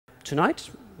tonight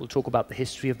we'll talk about the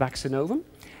history of Baxter Novum,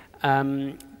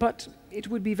 but it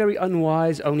would be very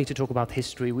unwise only to talk about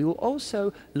history. We will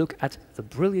also look at the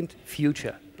brilliant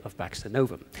future of Baxter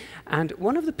Novum. And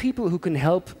one of the people who can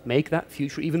help make that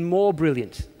future even more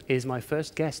brilliant is my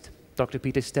first guest, Dr.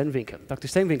 Peter Stevinkel. Dr.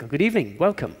 Stevinkel, good evening,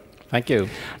 welcome. Thank you.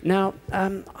 Now,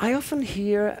 I often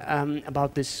hear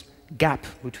about this gap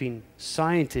between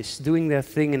scientists doing their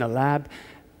thing in a lab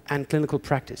and clinical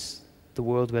practice, the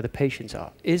world where the patients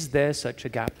are. Is there such a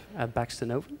gap at Baxter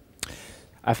Novum?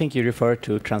 I think you refer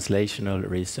to translational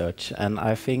research, and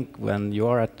I think when you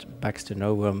are at Baxter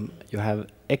Novum, you have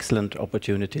excellent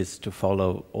opportunities to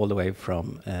follow all the way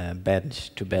from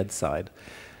bench to bedside,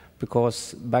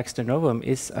 because Baxter Novum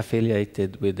is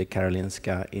affiliated with the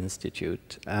Karolinska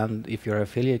Institutet, and if you're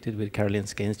affiliated with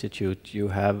Karolinska Institutet, you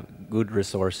have good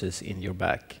resources in your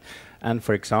back. And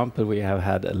for example, we have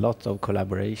had a lot of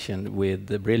collaboration with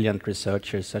the brilliant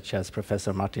researchers such as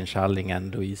Professor Martin Schalling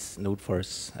and Louise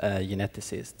Nordfors,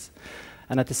 geneticists.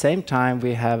 And at the same time,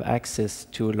 we have access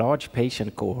to large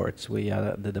patient cohorts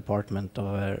via the Department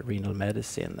of Renal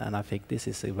Medicine. And I think this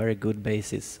is a very good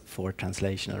basis for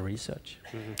translational research.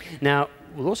 Mm-hmm. Now,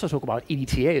 we'll also talk about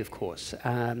EDTA, of course,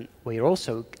 where you're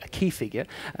also a key figure.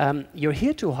 You're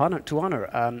here to honor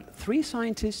 3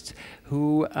 scientists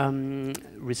who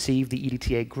received the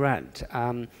EDTA grant.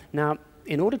 Now,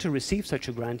 in order to receive such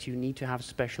a grant, you need to have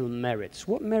special merits.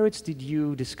 What merits did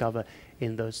you discover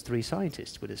in those 3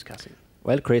 scientists we're discussing?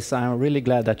 Well, Chris, I'm really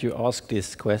glad that you asked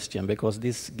this question, because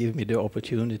this gives me the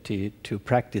opportunity to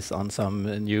practice on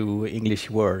some new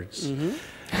English words.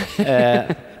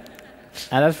 Mm-hmm.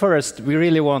 And at first, we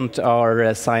really want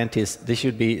our scientists, they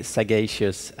should be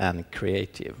sagacious and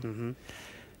creative.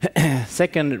 Mm-hmm.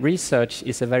 Second, research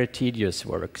is a very tedious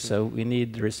work, so we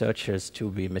need researchers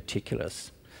to be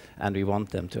meticulous, and we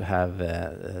want them to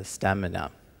have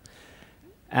stamina.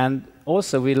 And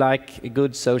also, we like a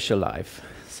good social life.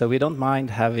 So we don't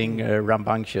mind having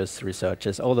rambunctious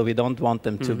researchers, although we don't want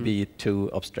them to be too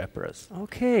obstreperous.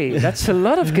 Okay, that's a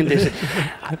lot of conditions.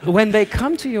 When they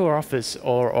come to your office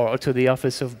or to the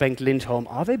office of Bengt Lindholm,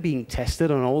 are they being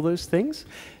tested on all those things?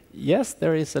 Yes,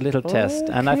 there is a little test,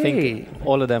 and I think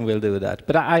all of them will do that.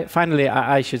 But finally,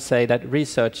 I should say that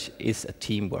research is a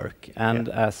teamwork. And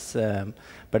as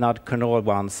Bernard Cornwell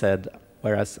once said,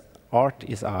 whereas art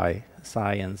is I,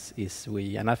 science is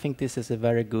we. And I think this is a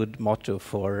very good motto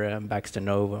for Baxter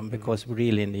Novum, because we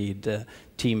really need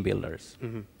team builders.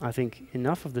 Mm-hmm. I think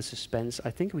enough of the suspense. I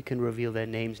think we can reveal their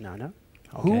names now, no?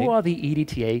 Okay. Who are the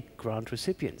EDTA grant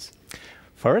recipients?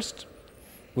 First,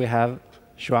 we have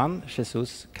Juan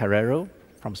Jesus Carrero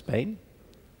from Spain.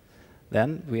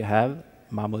 Then we have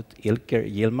Mahmut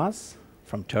Yilmaz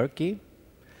from Turkey.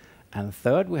 And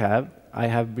third, I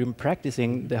have been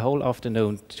practicing the whole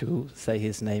afternoon to say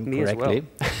his name correctly.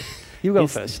 Well. You go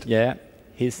first. Yeah,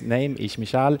 his name is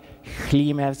Michal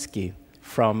Chmielewski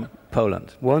from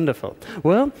Poland. Wonderful.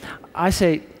 Well, I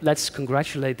say let's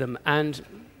congratulate them, and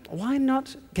why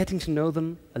not getting to know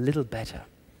them a little better?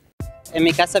 En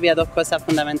mi caso había 2 cosas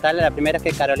fundamentales. La primera es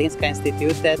que Karolinska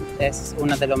Institutet es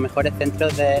uno de los mejores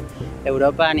centros de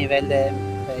Europa a nivel de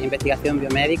investigación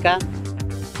biomédica.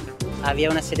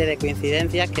 Había una serie de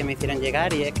coincidencias que me hicieron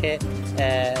llegar, y es que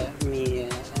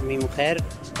mi mujer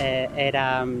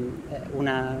era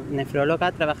una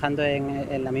nefróloga trabajando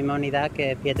en la misma unidad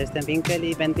que Peter Stevinkel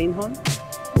y Bengt Lindholm.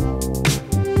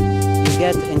 You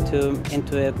get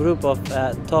into a group of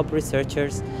top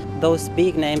researchers, those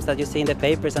big names that you see in the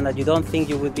papers and that you don't think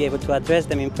you would be able to address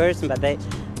them in person, but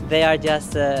they are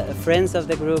just friends of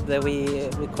the group, that we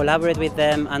collaborate with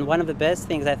them. And one of the best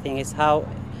things, I think, is how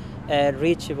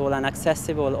reachable and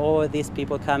accessible all these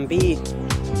people can be.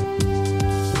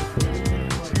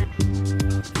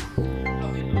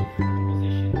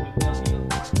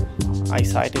 I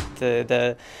cited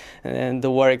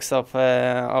the works of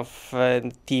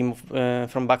team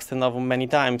from Baxter Novum many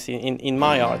times in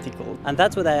my article. And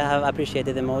that's what I have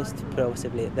appreciated the most,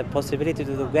 possibly, the possibility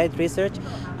to do great research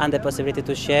and the possibility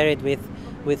to share it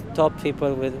with top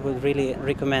people who would really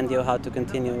recommend you how to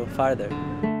continue further.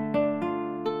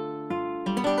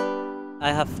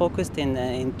 I have focused in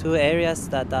 2 areas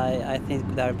that I think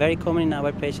are very common in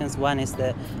our patients. One is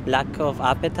the lack of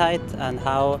appetite and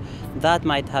how that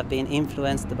might have been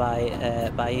influenced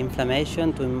by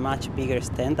inflammation to a much bigger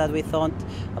extent than we thought,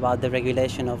 about the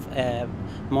regulation of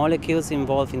molecules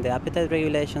involved in the appetite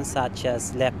regulation, such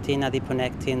as leptin,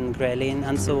 adiponectin, ghrelin,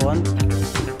 and so on.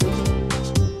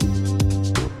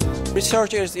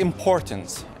 Research is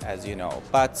important, as you know,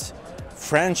 but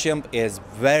friendship is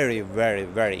very, very,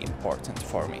 very important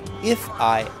for me. If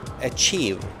I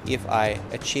achieve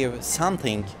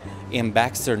something in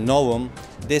Baxter Novum.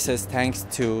 This is thanks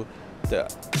to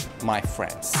my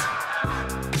friends.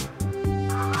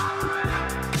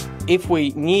 If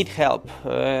we need help,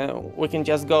 we can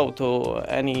just go to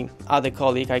any other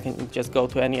colleague. I can just go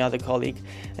to any other colleague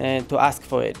to ask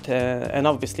for it. And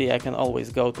obviously, I can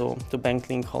always go to Bengt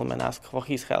Lindholm and ask for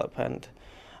his help, and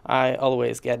I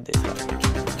always get this help.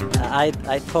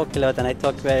 I talk a lot and I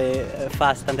talk very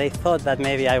fast, and they thought that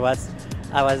maybe I was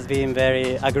being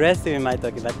very aggressive in my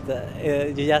talking,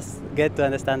 but you just get to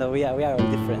understand that we are all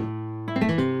different.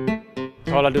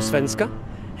 Talar du svenska?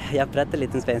 Jag pratar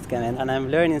lite svenska, and I'm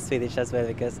learning Swedish as well,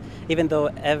 because even though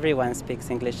everyone speaks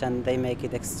English and they make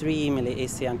it extremely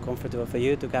easy and comfortable for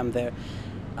you to come there,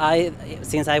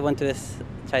 since I want to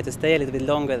try to stay a little bit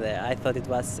longer there, I thought it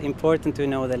was important to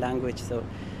know the language. So,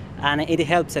 and it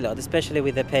helps a lot, especially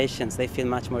with the patients. They feel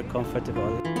much more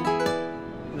comfortable.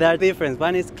 There are differences.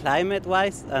 One is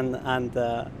climate-wise, and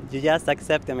you just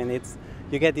accept them. I mean,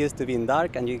 you get used to being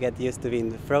dark and you get used to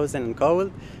being frozen and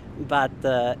cold. But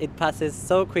it passes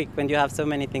so quick when you have so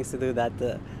many things to do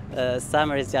that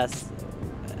summer is just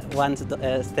one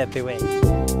step away.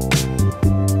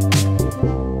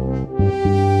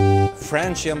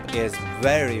 Friendship is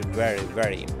very, very,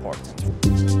 very important.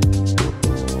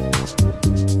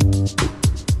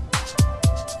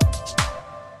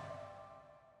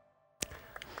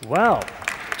 Well,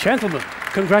 gentlemen,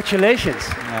 congratulations.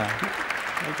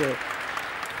 Thank you.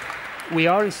 We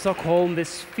are in Stockholm.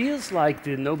 This feels like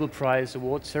the Nobel Prize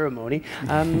award ceremony.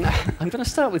 I'm going to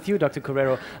start with you, Dr.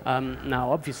 Carrero.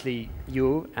 Now, obviously,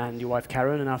 you and your wife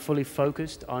Karen are fully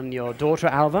focused on your daughter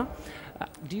Alva.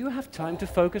 Do you have time to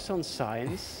focus on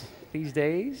science these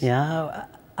days? Yeah,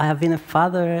 I have been a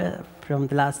father from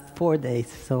the last 4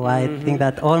 days, so I think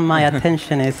that all my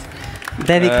attention is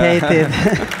dedicated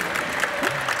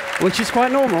which is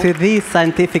quite normal. To this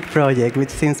scientific project, which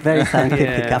seems very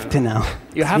scientific up to now.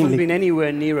 You haven't been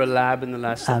anywhere near a lab in the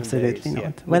last 7 days. Absolutely not.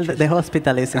 Yeah. Well, the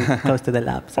hospital is close to the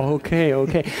lab. So. Okay,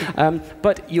 okay.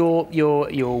 But your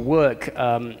work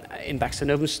in Baxter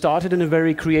Novum started in a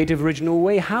very creative, original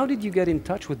way. How did you get in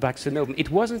touch with Baxter Novum? It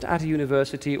wasn't at a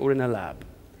university or in a lab.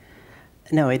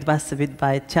 No, it was a bit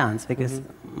by chance, because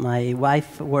my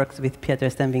wife works with Peter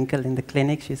Stevinkel in the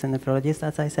clinic. She's a nephrologist,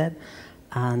 as I said.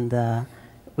 And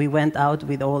we went out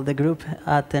with all the group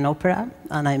at an opera,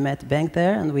 and I met Bengt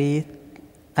there, and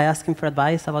I asked him for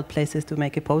advice about places to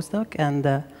make a postdoc,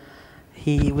 and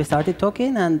we started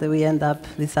talking, and we ended up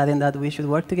deciding that we should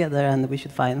work together and we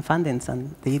should find fundings,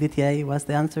 and the EDTA was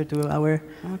the answer to our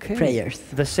prayers.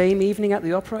 The same evening at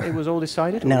the opera, it was all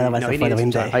decided? No, that was the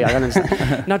following day. I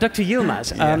understand. Now, Dr.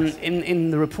 Yilmaz, yes. In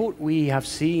the report we have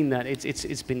seen that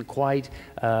it's been quite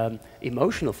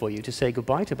emotional for you to say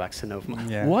goodbye to Baxter Novum.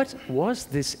 Yeah. What was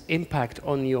this impact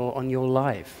on your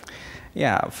life?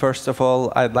 Yeah, first of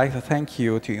all, I'd like to thank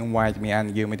you to invite me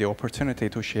and give me the opportunity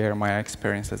to share my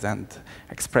experiences and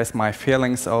express my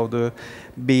feelings of the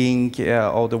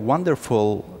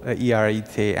wonderful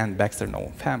EDTA and Baxter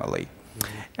Novum family.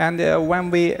 And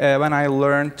when I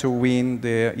learned to win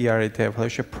the EDTA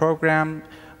fellowship program,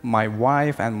 my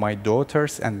wife and my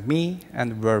daughters and me,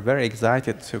 and were very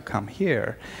excited to come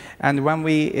here. And when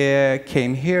we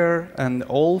came here, and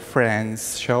all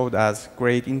friends showed us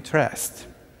great interest.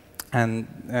 And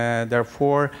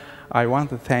therefore, I want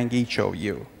to thank each of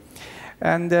you.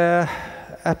 And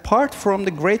apart from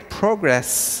the great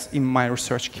progress in my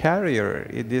research career,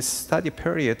 this study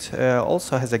period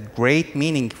also has a great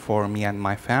meaning for me and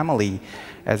my family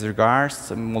as regards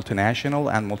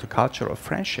multinational and multicultural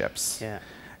friendships. Yeah.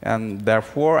 And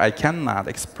therefore, I cannot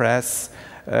express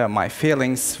my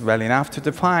feelings well enough to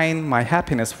define my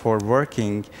happiness for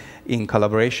working in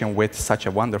collaboration with such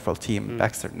a wonderful team,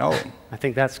 Baxter Novum. I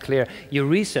think that's clear. Your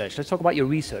research, let's talk about your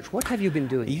research. What have you been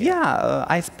doing here? Yeah,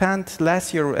 I spent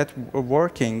last year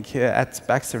working at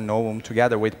Baxter Novum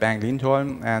together with Bengt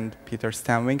Lindholm and Peter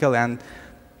Stevinkel, and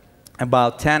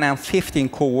about 10 and 15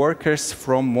 co-workers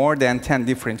from more than 10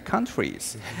 different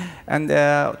countries. And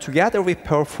together we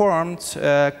performed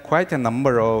quite a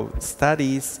number of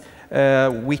studies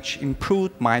which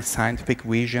improved my scientific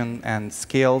vision and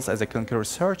skills as a clinical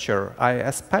researcher. I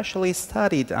especially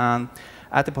studied on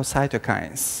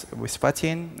adipocytokines,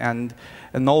 wispatin, and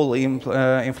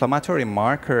inflammatory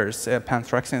markers,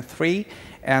 panthoxin-3,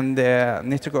 and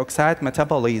nitric oxide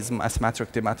metabolism,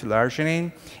 asymmetric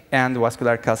demethylarginine, and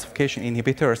vascular calcification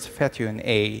inhibitors, fatty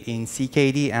A, in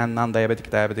CKD and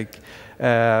non-diabetic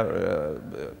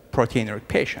proteinuria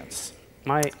patients.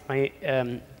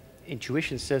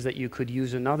 intuition says that you could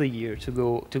use another year to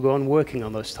go on working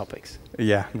on those topics.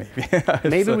 Yeah, maybe.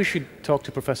 Maybe So, we should talk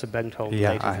to Professor Bengtholm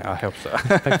yeah, later. I hope so.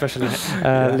 Professor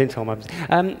Lindholm.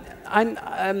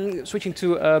 I'm switching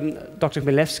to Dr.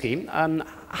 Chmielewski.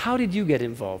 How did you get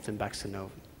involved in Baxter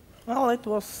Novum? Well, it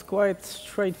was quite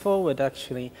straightforward,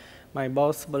 actually. My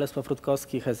boss, Bolesław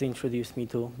Rutkowski, has introduced me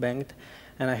to Bengt,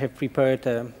 and I have prepared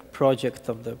a project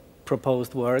of the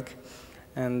proposed work.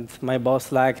 And my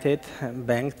boss liked it, and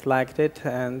Bengt liked it,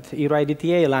 and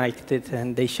EDTA liked it,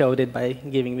 and they showed it by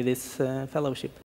giving me this fellowship.